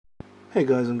Hey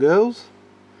guys and girls,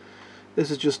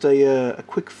 this is just a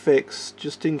quick fix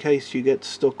just in case you get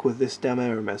stuck with this damn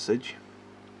error message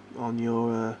on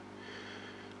your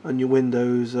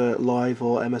Windows Live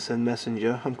or MSN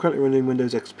Messenger. I'm currently running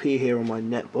Windows XP here on my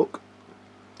netbook,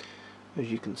 as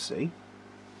you can see.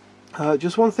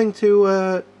 Just one thing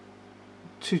to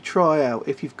try out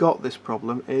if you've got this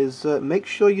problem is make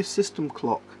sure your system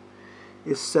clock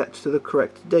is set to the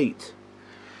correct date.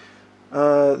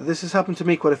 This has happened to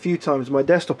me quite a few times. My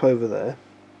desktop over there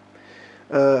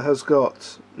has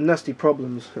got nasty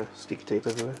problems. Sticky tape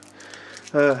everywhere.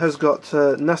 Has got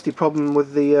nasty problem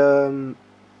with the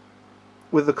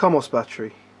CMOS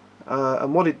battery,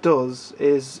 and what it does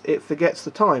is it forgets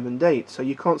the time and date, so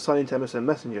you can't sign into MSN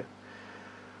Messenger.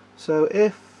 So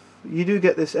if you do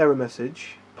get this error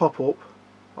message pop up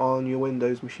on your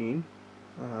Windows machine,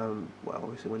 well,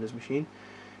 obviously Windows machine,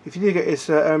 if you do get this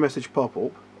error message pop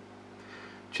up,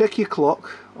 check your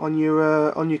clock on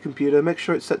your computer, make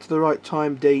sure it's set to the right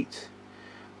time, date,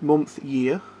 month,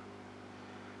 year,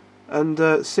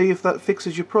 and see if that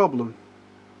fixes your problem.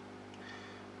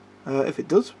 If it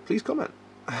does, please comment.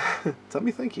 Tell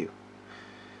me thank you.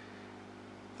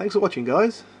 Thanks for watching,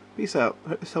 guys. Peace out. I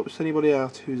hope this helps anybody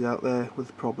out who's out there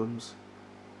with problems.